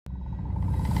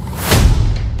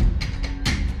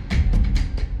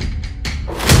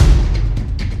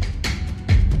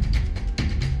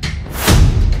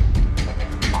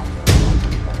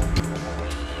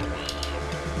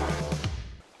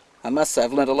must say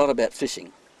I've learned a lot about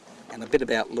fishing and a bit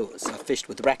about lures. I've fished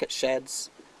with racket shads,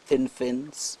 thin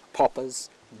fins, poppers,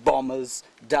 bombers,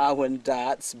 Darwin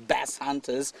darts, bass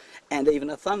hunters, and even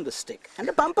a thunder stick and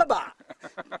a bumper bar.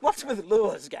 What's with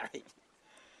lures, Gary?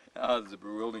 Oh, there's a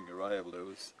bewildering array of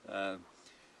lures.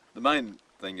 The main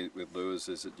thing with lures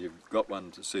is that you've got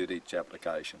one to suit each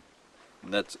application.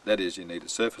 And that is you need a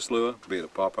surface lure, be it a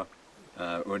popper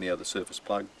or any other surface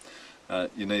plug.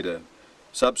 You need a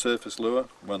subsurface lure,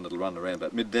 one that'll run around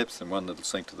about mid-depth and one that'll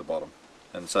sink to the bottom.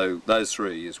 And so those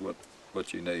three is what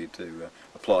you need to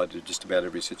apply to just about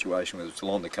every situation, whether it's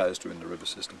along the coast or in the river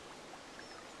system.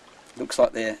 Looks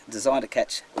like they're designed to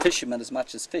catch fishermen as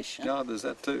much as fish. Huh? Yeah, there's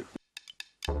that too.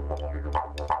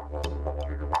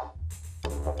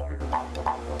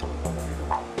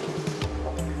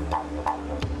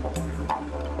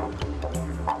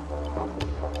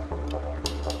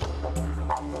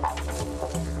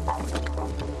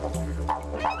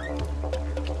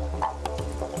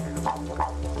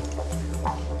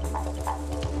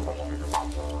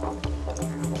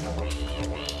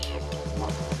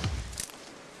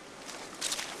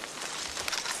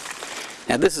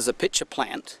 Now this is a pitcher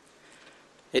plant.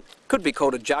 It could be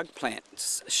called a jug plant.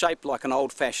 It's shaped like an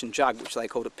old-fashioned jug, which they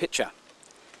called a pitcher.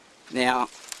 Now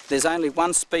there's only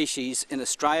one species in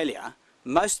Australia.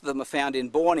 Most of them are found in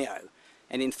Borneo,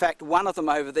 and in fact one of them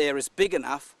over there is big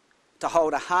enough to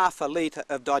hold ½ litre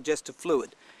of digestive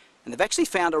fluid, and they've actually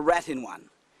found a rat in one.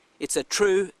 It's a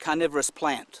true carnivorous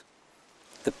plant.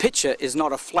 The pitcher is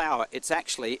not a flower, it's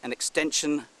actually an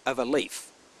extension of a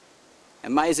leaf.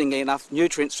 Amazingly enough,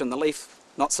 nutrients from the leaf,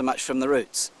 not so much from the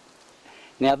roots.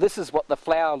 Now this is what the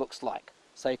flower looks like.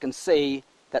 So you can see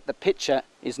that the pitcher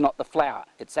is not the flower,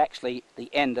 it's actually the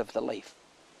end of the leaf.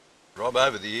 Rob,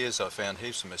 over the years I've found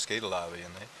heaps of mosquito larvae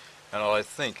in there, and I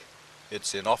think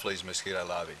it's Anopheles mosquito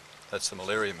larvae. That's the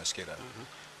malaria mosquito.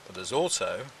 But there's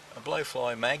also a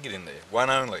blowfly maggot in there, one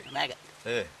only. Maggot?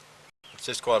 Yeah. It's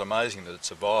just quite amazing that it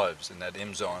survives in that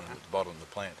enzyme at the bottom of the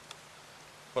plant.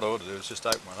 What I ought to do is just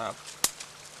open one up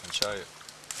and show you.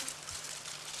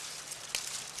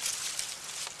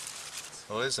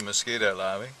 Well, there's the mosquito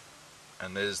larvae,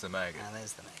 and there's the maggot. Oh,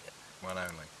 there's the maggot. One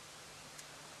only.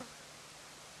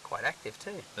 Quite active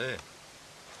too. Yeah.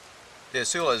 Yeah,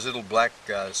 see all those little black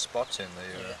spots in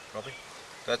there, Yeah. Robbie?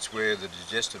 That's where the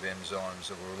digestive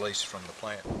enzymes are released from the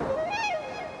plant.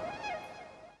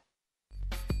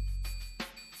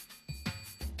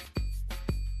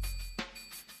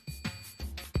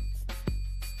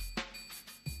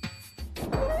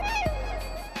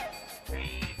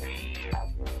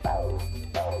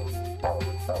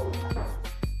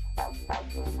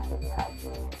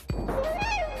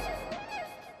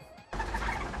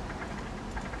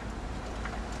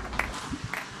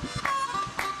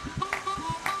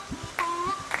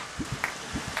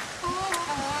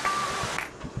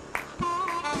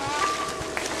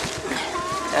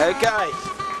 Okay.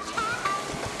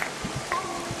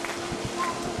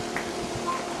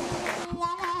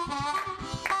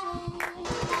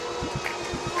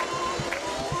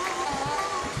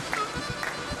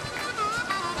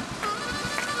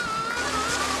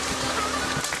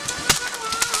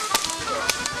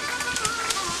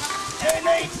 Very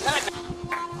neat.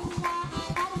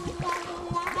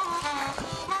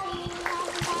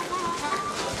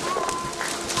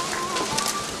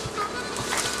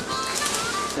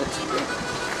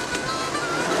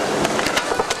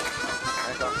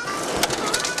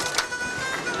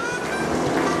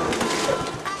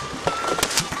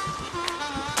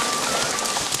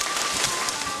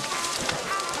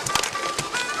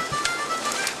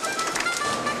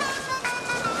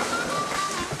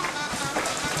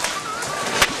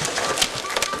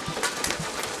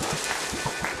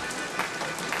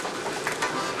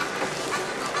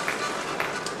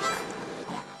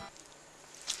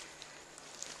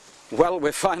 Well,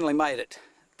 we've finally made it.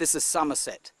 This is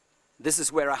Somerset. This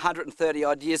is where 130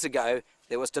 odd years ago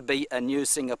there was to be a new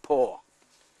Singapore.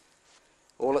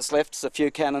 All that's left is a few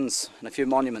cannons and a few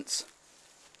monuments.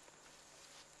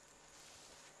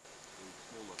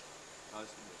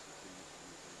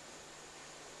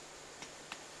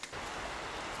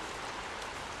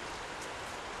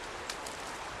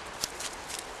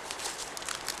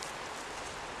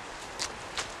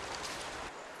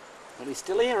 Well, he's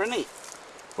still here, isn't he?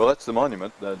 Well, that's the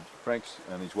monument. Frank's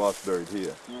and his wife's buried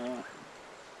here. Yeah.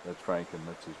 That's Frank and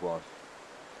that's his wife.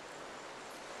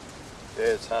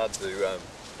 Yeah, it's hard to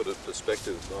put a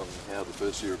perspective on how the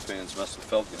first Europeans must have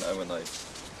felt, you know, when they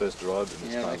first arrived in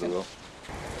this part of the world.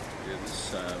 Yeah,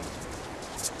 this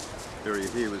area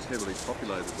here was heavily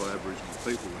populated by Aboriginal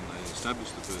people when they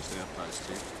established the first outpost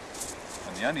here.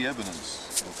 And the only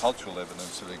evidence, or cultural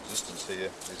evidence of existence here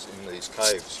is in these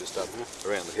caves just up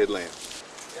around the headland.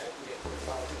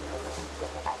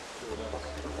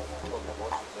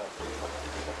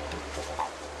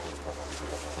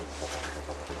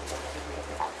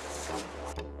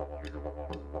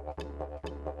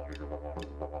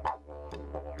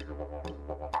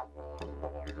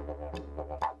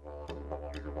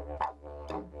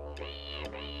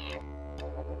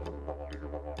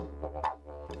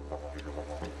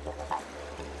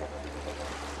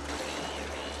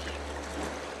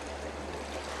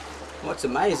 What's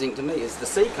amazing to me is the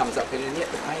sea comes up in and yet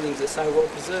the paintings are so well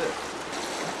preserved.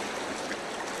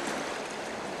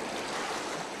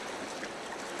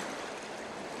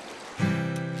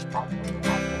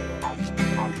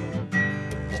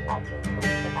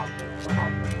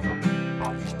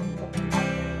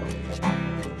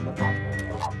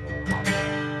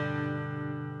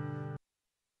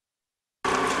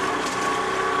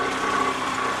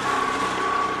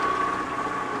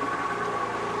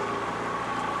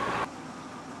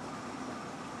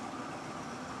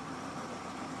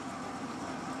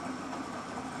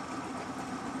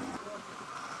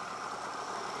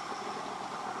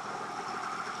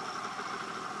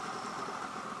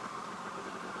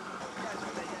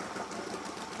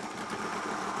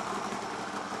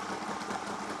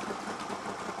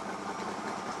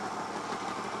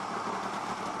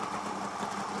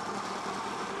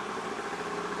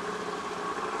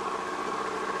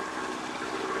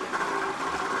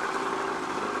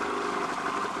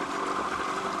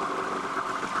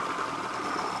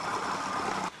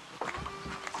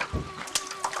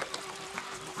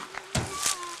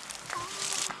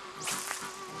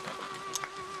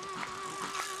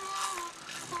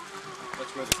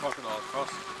 That's where the crocodile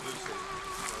crosses the blue sea.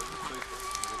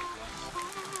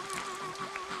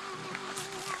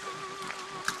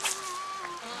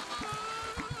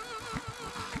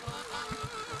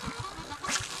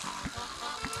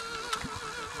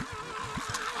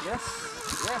 Yes,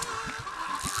 yes.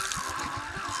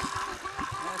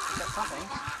 Yes, we've got something.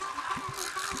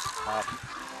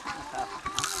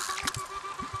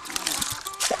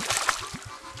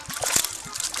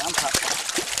 Jump up.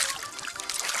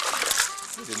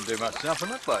 You didn't do much jumping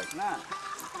that way. No.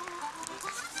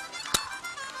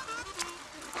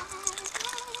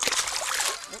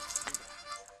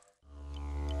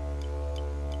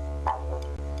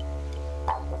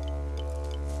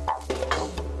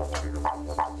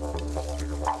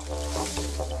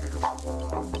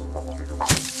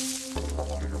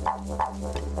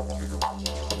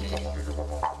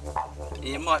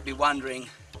 You might be wondering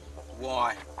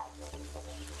why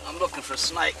I'm looking for a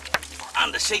snake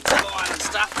under sheets of iron and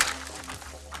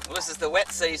stuff. Well, this is the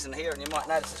wet season here, and you might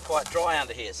notice it's quite dry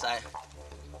under here, so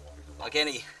like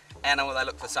any animal, they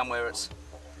look for somewhere it's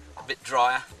a bit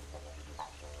drier.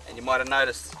 And you might have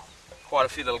noticed quite a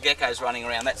few little geckos running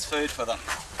around. That's food for them.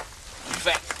 In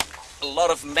fact, a lot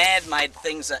of man-made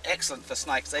things are excellent for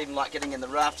snakes, even like getting in the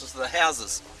rafters of the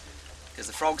houses, because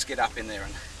the frogs get up in there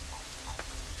and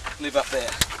live up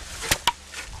there.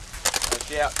 So if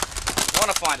you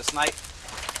want to find a snake,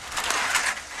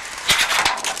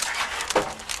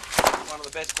 one of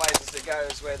the best places to go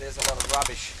is where there's a lot of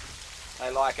rubbish.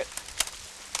 They like it.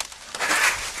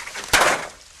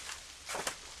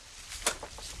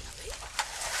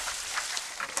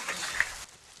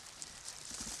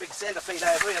 Big centipede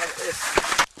over here, look at this.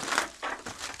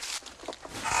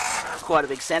 Quite a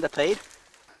big centipede.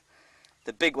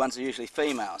 The big ones are usually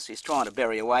females. He's trying to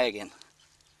bury away again.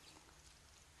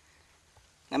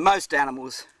 Now most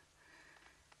animals,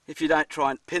 if you don't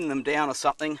try and pin them down or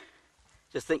something,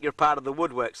 just think you're part of the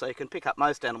woodwork, so you can pick up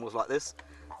most animals like this.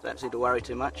 Don't need to worry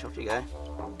too much. Off you go.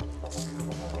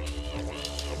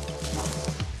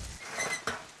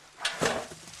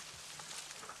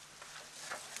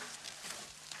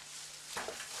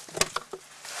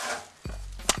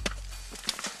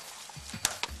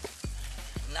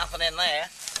 Nothing in there.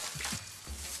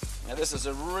 Now this is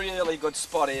a really good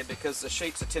spot here because the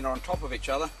sheets of tin are on top of each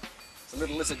other. There's a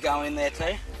little lizard going in there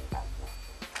too.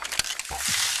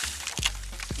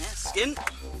 Yeah, skin.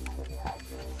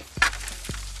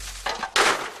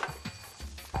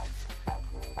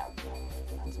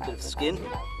 It's a bit of skin.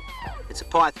 It's a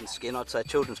python skin, I'd say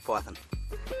children's python.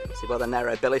 See by the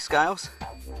narrow belly scales?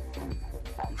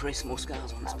 And very small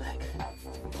scales on its back.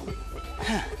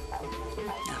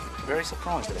 Very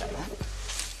surprised about that.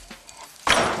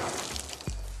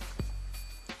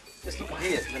 Just look at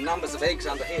here, the numbers of eggs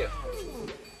under here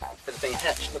that have been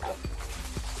hatched. Look at them.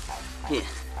 Here,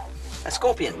 a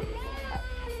scorpion.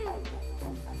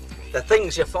 The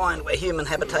things you find where human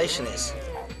habitation is.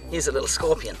 Here's a little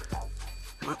scorpion.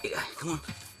 Up you go, come on.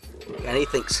 And he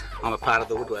thinks I'm a part of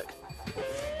the woodwork. You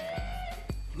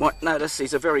might notice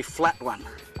he's a very flat one.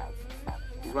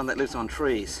 He's one that lives on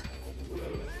trees.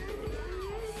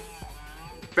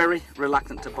 Very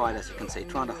reluctant to bite, as you can see,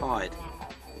 trying to hide.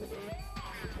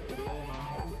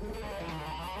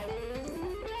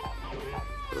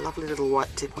 A lovely little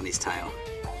white tip on his tail.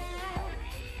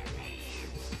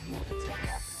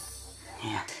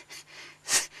 Yeah.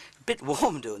 A bit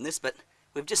warm doing this, but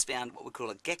we've just found what we call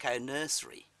a gecko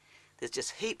nursery. There's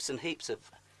just heaps and heaps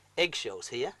of eggshells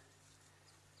here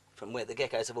from where the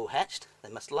geckos have all hatched.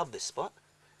 They must love this spot.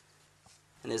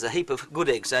 And there's a heap of good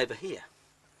eggs over here.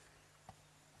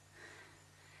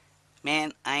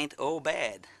 Man ain't all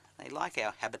bad. They like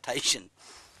our habitation.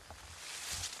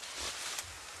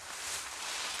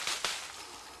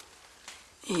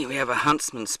 Here we have a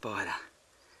huntsman spider.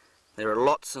 There are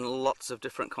lots and lots of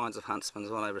different kinds of huntsmen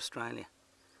all over Australia.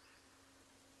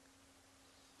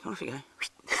 Come on, off you go.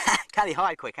 Can't he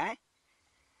hide quick, eh?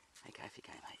 Okay, off you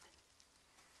go, mate.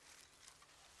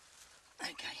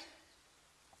 Okay.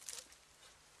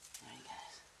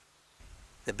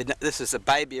 There he goes. This is a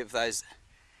baby of those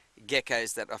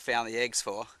geckos that I found the eggs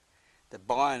for, the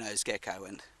bio-nose gecko,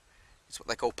 and it's what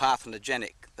they call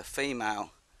parthenogenic. The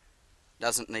female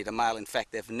doesn't need a male. In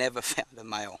fact, they've never found a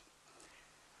male.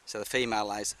 So the female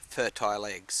lays fertile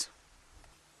eggs.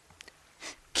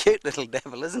 Cute little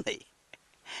devil, isn't he?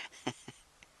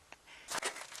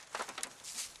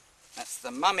 That's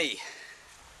the mummy.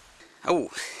 Oh,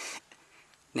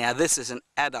 now this is an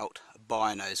adult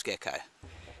bio-nose gecko.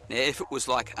 Now if it was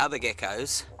like other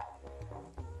geckos,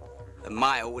 the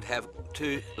male would have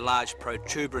two large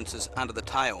protuberances under the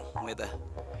tail where the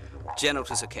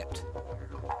genitals are kept.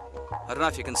 I don't know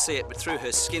if you can see it, but through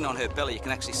her skin on her belly you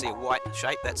can actually see a white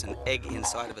shape. That's an egg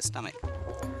inside of her stomach.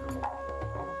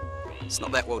 It's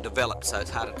not that well developed, so it's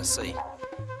harder to see.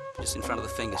 Just in front of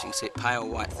the fingers you can see a pale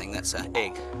white thing. That's an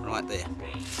egg right there.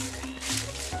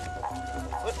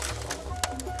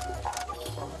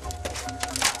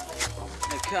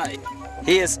 Okay,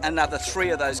 here's another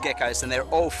 3 of those geckos, and they're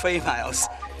all females,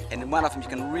 and in one of them you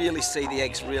can really see the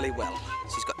eggs really well.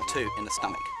 She's got 2 in the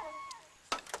stomach.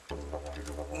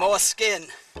 More skin.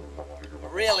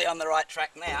 Really on the right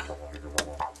track now.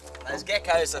 Those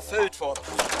geckos are food for them.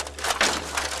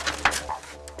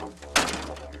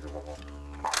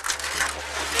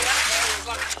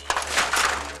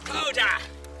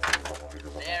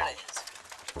 There it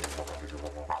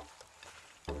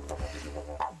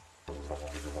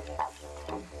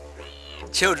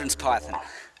is. Children's python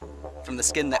from the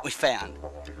skin that we found.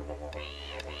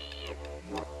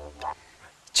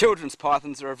 Children's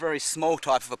pythons are a very small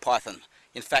type of a python.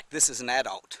 In fact, this is an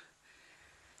adult.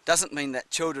 Doesn't mean that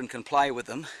children can play with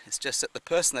them. It's just that the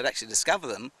person that actually discovered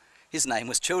them, his name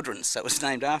was Children's, so it was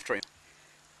named after him.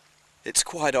 It's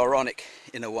quite ironic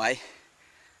in a way.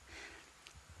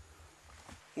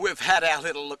 We've had our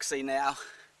little look-see now.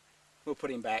 We'll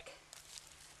put him back.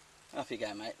 Off you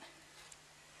go, mate.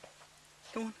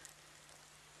 Come on.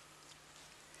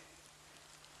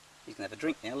 You can have a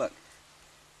drink now, look.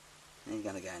 He's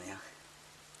going to go now.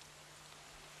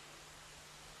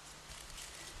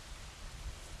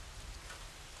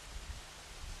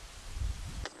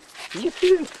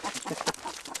 Yoo-hoo!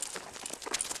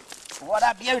 What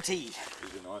a beauty! He's a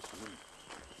nice one.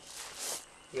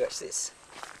 You watch this.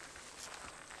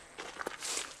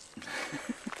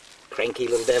 Cranky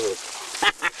little devil.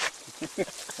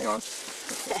 Hang on.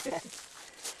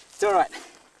 It's alright.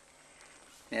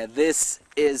 Now this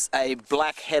is a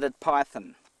black-headed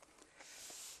python.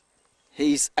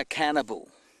 He's a cannibal.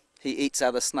 He eats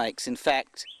other snakes. In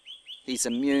fact, he's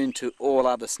immune to all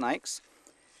other snakes.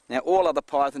 Now all other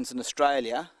pythons in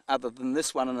Australia, other than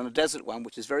this one and a desert one,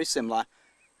 which is very similar,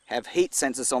 have heat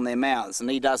sensors on their mouths,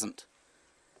 and he doesn't.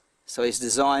 So he's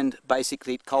designed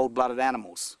basically to eat cold-blooded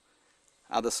animals,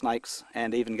 other snakes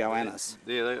and even goannas.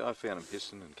 Yeah, I found them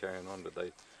hissing and carrying on, but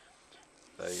they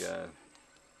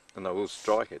will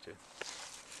strike at you.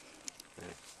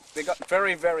 Yeah. They've got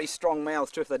very, very strong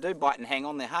mouths too. If they do bite and hang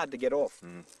on, they're hard to get off.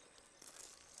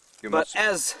 But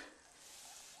as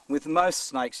with most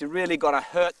snakes, you really got to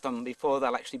hurt them before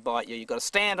they'll actually bite you. You've got to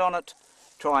stand on it,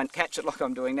 try and catch it like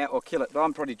I'm doing now, or kill it. But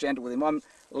I'm pretty gentle with him. I'm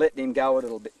letting him go a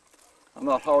little bit. I'm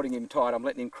not holding him tight, I'm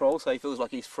letting him crawl so he feels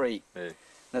like he's free. Yeah.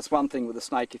 That's one thing with a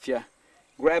snake. If you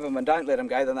grab them and don't let them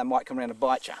go, then they might come around and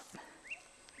bite you.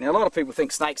 Now a lot of people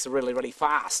think snakes are really, really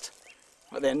fast,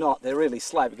 but they're not. They're really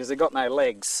slow because they've got no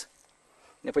legs.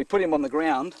 And if we put him on the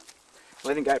ground,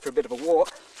 let him go for a bit of a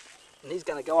walk, and he's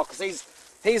going to go off because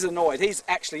he's annoyed. He's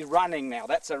actually running now.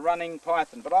 That's a running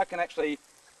python, but I can actually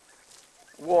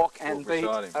walk and beat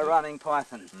a running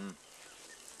python.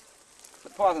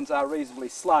 But pythons are reasonably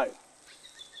slow.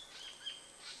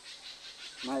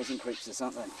 Amazing creatures,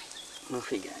 aren't they? Off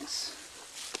he goes.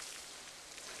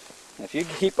 Now, if you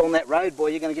keep on that road, boy,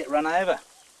 you're going to get run over.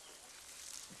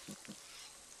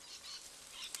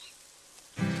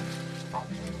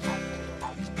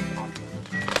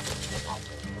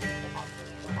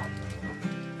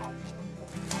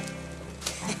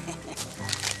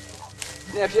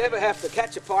 Now, if you ever have to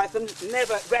catch a python,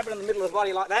 never grab it in the middle of the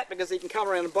body like that, because he can come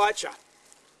around and bite you.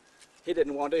 He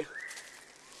didn't want to.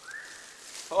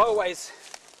 I always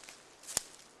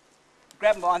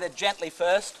grab them behind there gently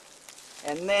first,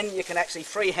 and then you can actually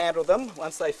free handle them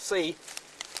once they see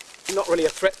you're not really a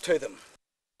threat to them.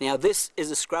 Now, this is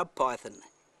a scrub python.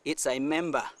 It's a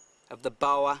member of the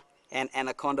boa and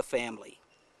anaconda family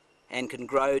and can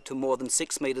grow to more than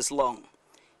 6 metres long.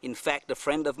 In fact, a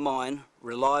friend of mine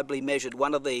reliably measured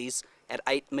one of these at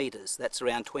 8 metres. That's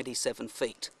around 27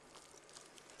 feet.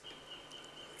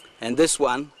 And this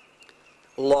one,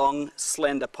 long,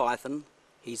 slender python,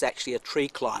 he's actually a tree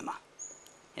climber.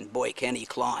 And boy, can he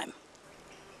climb.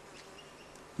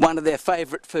 One of their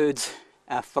favourite foods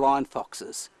are flying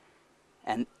foxes.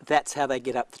 And that's how they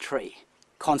get up the tree,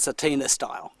 concertina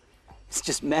style. It's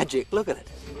just magic, look at it.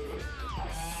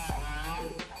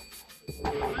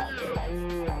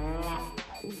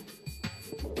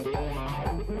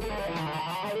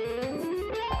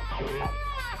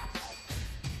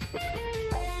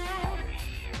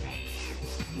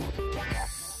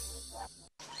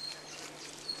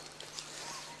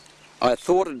 I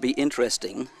thought it'd be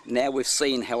interesting, now we've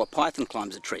seen how a python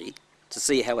climbs a tree, to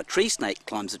see how a tree snake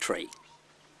climbs a tree.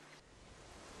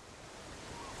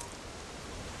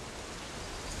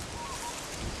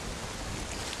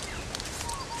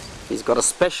 He's got a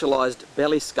specialised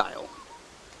belly scale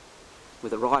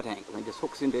with a right angle, and he just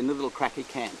hooks into any little crack he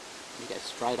can. He goes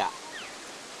straight up.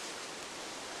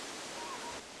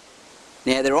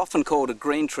 Now, they're often called a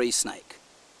green tree snake,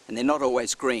 and they're not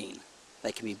always green.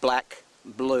 They can be black,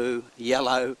 blue,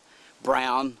 yellow,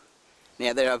 brown.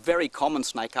 Now, they're a very common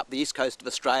snake up the east coast of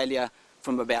Australia,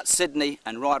 from about Sydney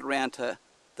and right around to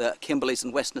the Kimberleys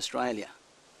in Western Australia.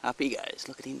 Up he goes,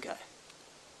 look at him go.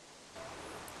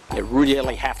 You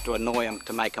really have to annoy them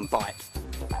to make them bite.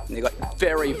 And they've got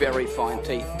very, very fine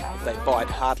teeth. If they bite,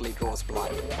 hardly draws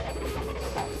blood.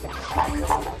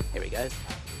 Here he goes.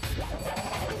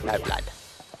 No blood.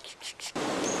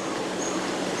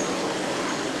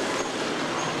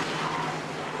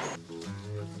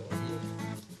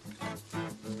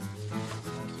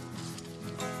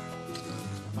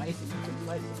 Amazing.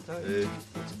 Yeah,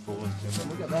 it's a fallen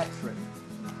timber. Look at that tree.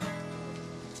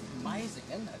 Amazing,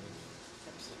 isn't it?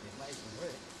 Absolutely amazing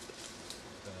work.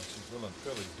 She's well and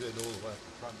truly dead all the way up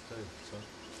the front too. So.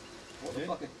 What looks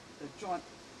like a giant...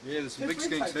 Yeah, there's some big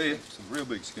skinks here. Some real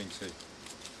big skinks here.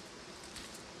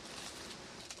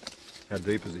 How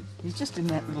deep is he? He's just in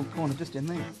that little corner, just in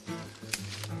there.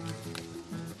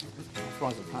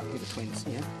 Surprised I can't get between us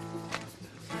here.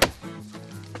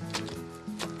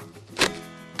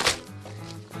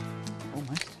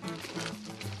 Almost.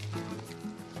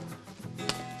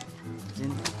 He's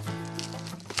in.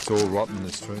 It's all rotten,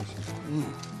 this tree. Yeah,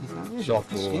 he's unusual.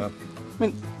 Soft all up. I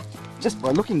mean, just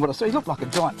by looking what I saw, he looked like a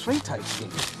giant three-toed skin.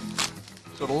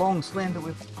 Sort of long, slender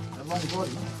with a long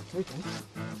body. Three-toed.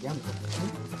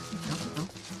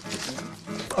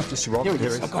 Oh, just rock. Here he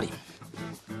is. I've got him.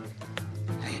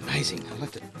 Hey, amazing. I'd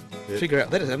like to figure out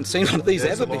that. I haven't seen one of these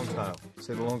ever before. That's a long tail.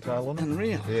 See the long tail on it?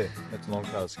 Unreal. Yeah, that's a long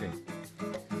tail skink.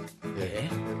 Yeah.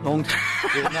 Long tail.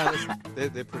 Yeah, no,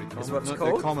 they're pretty common. Is what it's They're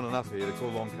called? common enough here. They're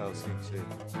called long tail skinks here.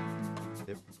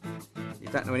 Yep. You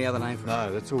don't know any other name for them?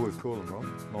 No, that's all we've called them, Rob.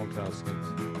 Long tail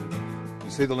skinks. You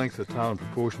see the length of the tail and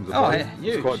proportions of the Oh, body? yeah,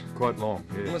 huge. It's quite long.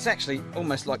 Yeah. Well, it's actually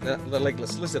almost like the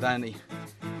legless lizard, only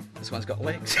this one's got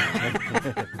legs.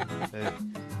 Yeah.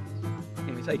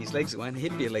 If we take his legs away,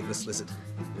 he'd be a legless lizard.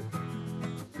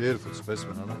 Beautiful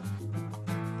specimen, isn't it?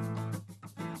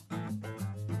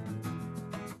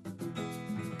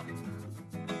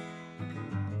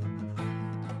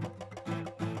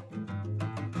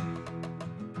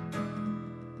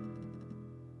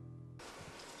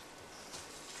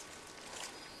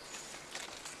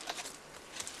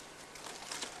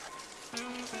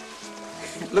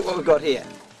 Look what we've got here.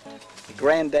 The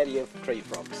granddaddy of tree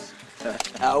frogs.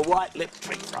 A white-lipped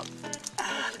tree frog.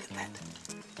 Ah, look at that.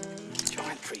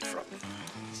 Giant tree frog.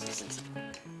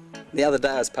 The other day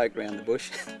I was poked around the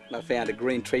bush and I found a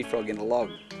green tree frog in a log.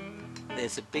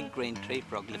 There's a big green tree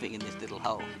frog living in this little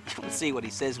hole. We'll see what he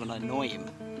says when I annoy him.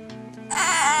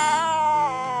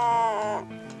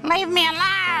 Leave me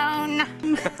alone!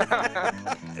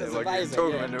 It's like amazing,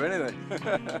 talk yeah. him into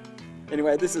anything.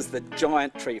 Anyway, this is the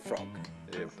giant tree frog.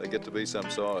 Yeah, they get to be some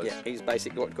size. Yeah, he's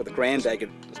basically what called the grandagger.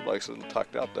 This bloke's a little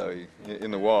tucked up though.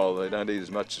 In the wild, they don't eat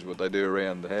as much as what they do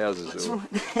around the houses or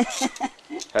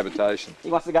habitation. He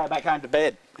wants to go back home to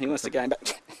bed. He wants to go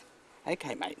back.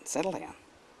 Okay, mate, settle down.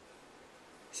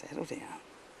 Settle down.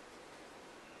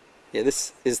 Yeah,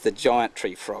 this is the giant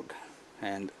tree frog,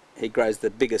 and he grows the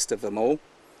biggest of them all.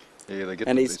 Yeah, they get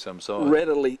and to be he's some size.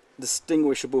 readily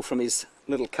distinguishable from his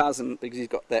little cousin because he's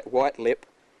got that white lip,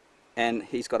 and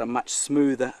he's got a much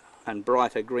smoother and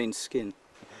brighter green skin.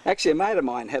 Actually, a mate of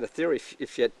mine had a theory: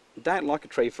 if you don't like a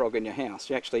tree frog in your house,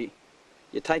 you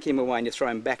take him away and you throw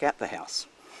him back at the house.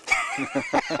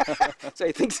 So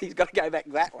he thinks he's got to go back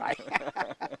that way.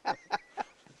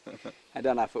 I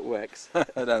don't know if it works.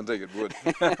 I don't think it would.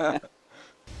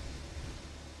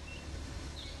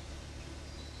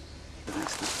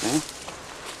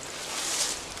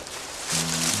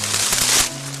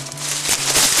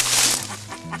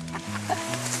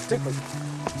 Stupid.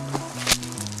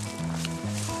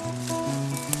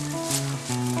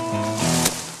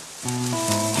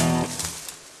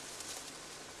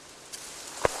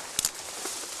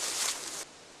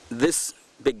 This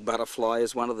big butterfly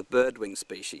is one of the birdwing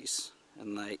species,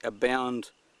 and they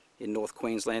abound in North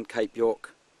Queensland, Cape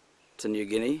York to New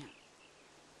Guinea.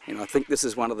 And I think this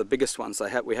is one of the biggest ones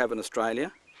we have in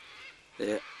Australia.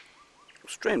 They're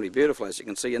extremely beautiful, as you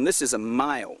can see, and this is a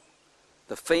male.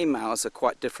 The females are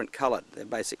quite different coloured. They're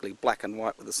basically black and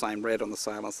white with the same red on the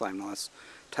sail and the same nice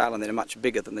tail, and they're much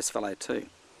bigger than this fellow too.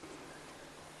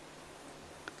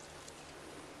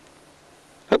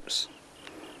 Oops.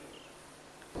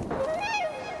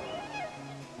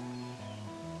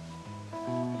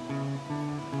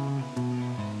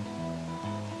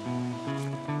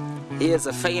 Here's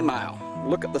a female.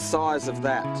 Look at the size of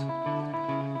that.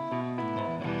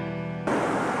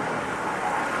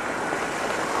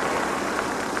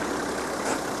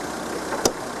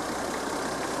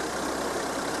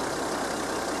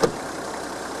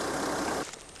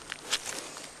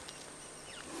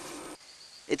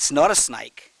 It's not a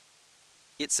snake.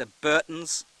 It's a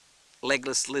Burton's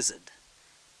legless lizard.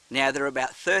 Now there are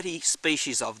about 30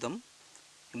 species of them,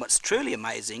 and what's truly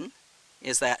amazing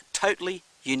is they're totally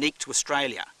unique to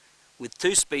Australia, with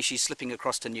 2 species slipping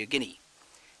across to New Guinea.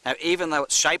 Now even though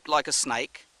it's shaped like a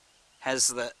snake, has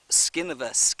the skin of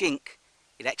a skink,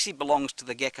 it actually belongs to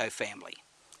the gecko family.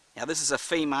 Now this is a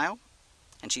female,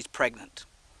 and she's pregnant.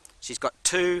 She's got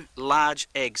 2 large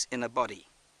eggs in her body.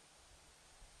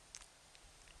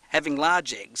 Having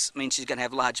large eggs means she's going to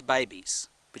have large babies,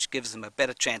 which gives them a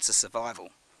better chance of survival.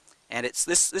 And it's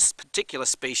this particular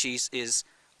species is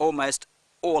almost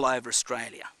all over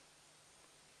Australia.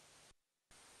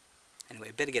 Anyway,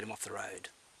 we better get him off the road.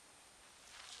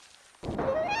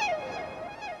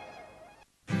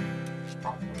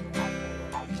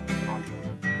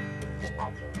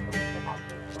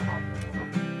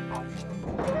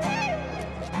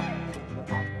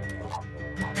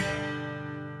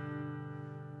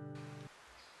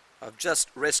 I've just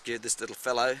rescued this little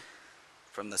fellow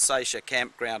from the Seisha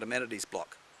campground amenities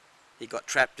block. He got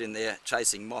trapped in there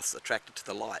chasing moths attracted to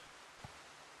the light.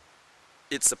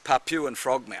 It's a Papuan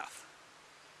frogmouth,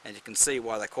 and you can see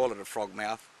why they call it a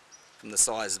frogmouth from the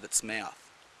size of its mouth.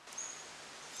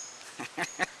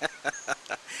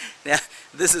 Now,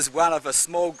 this is one of a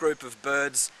small group of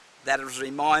birds that is a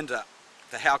reminder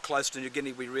for how close to New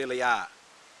Guinea we really are.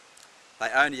 They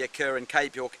only occur in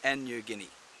Cape York and New Guinea.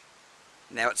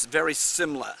 Now it's very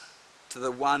similar to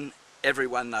the one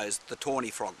everyone knows, the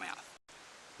tawny frogmouth.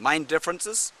 Main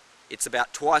differences, it's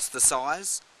about twice the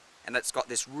size, and it's got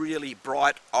this really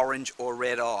bright orange or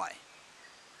red eye.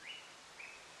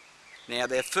 Now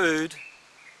their food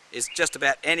is just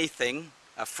about anything,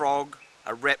 a frog,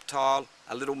 a reptile,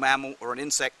 a little mammal or an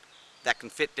insect that can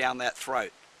fit down that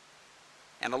throat.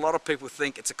 And a lot of people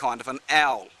think it's a kind of an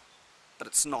owl, but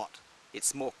it's not.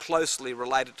 It's more closely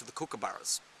related to the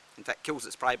kookaburras. In fact, kills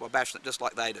its prey by bashing it just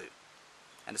like they do.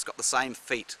 And it's got the same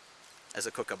feet as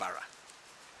a kookaburra.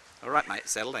 Alright mate,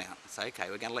 settle down. It's okay,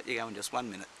 we're going to let you go in just 1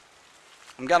 minute.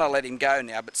 I'm going to let him go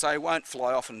now, but so he won't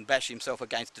fly off and bash himself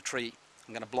against a tree.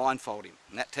 I'm going to blindfold him,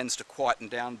 and that tends to quieten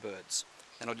down birds.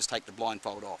 Then I'll just take the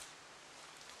blindfold off.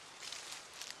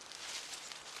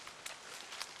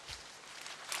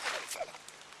 Hey fella,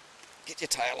 get your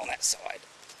tail on that side.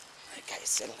 Okay,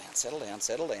 settle down, settle down,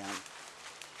 settle down.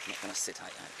 I'm not going to sit,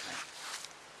 okay.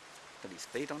 Got his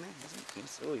feet on him, hasn't he?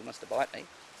 Yes. Oh, he wants to bite me.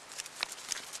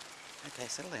 Okay,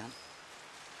 settle down.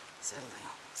 Settle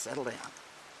down, settle down.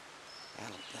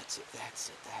 That's it, that's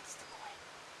it, that's the